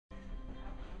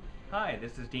Hi,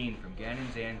 this is Dean from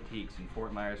Gannon's Antiques in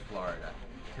Fort Myers, Florida.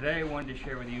 Today I wanted to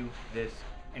share with you this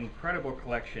incredible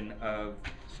collection of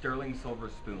sterling silver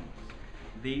spoons.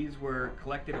 These were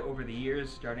collected over the years,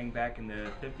 starting back in the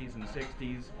 50s and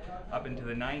 60s up into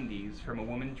the 90s, from a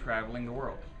woman traveling the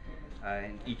world.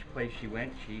 And each place she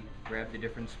went, she grabbed a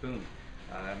different spoon.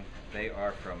 They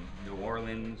are from New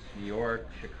Orleans, New York,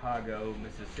 Chicago,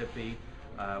 Mississippi.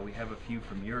 We have a few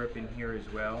from Europe in here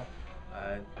as well.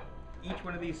 Each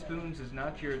one of these spoons is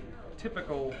not your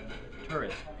typical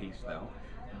tourist piece, though.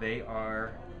 They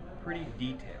are pretty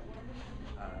detailed.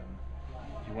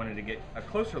 If you wanted to get a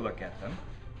closer look at them,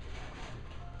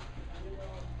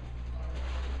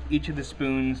 each of the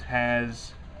spoons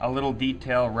has a little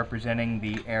detail representing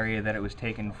the area that it was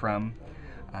taken from.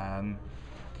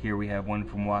 Here we have one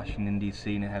from Washington,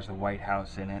 D.C., and it has the White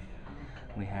House in it.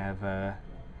 We have,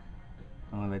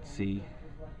 let's see.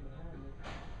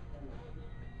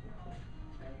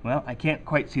 Well, I can't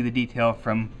quite see the detail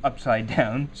from upside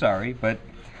down, sorry, but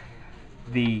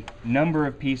the number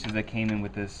of pieces that came in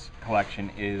with this collection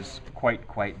is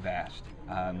quite vast.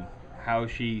 How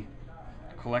she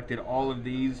collected all of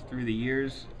these through the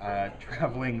years,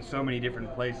 traveling so many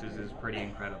different places, is pretty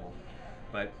incredible.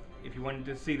 But if you wanted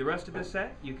to see the rest of the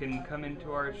set, you can come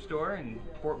into our store in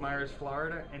Fort Myers,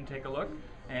 Florida, and take a look.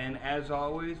 And as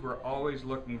always, we're always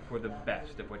looking for the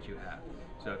best of what you have.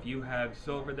 So if you have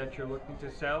silver that you're looking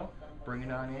to sell, bring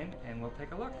it on in and we'll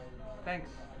take a look. Thanks.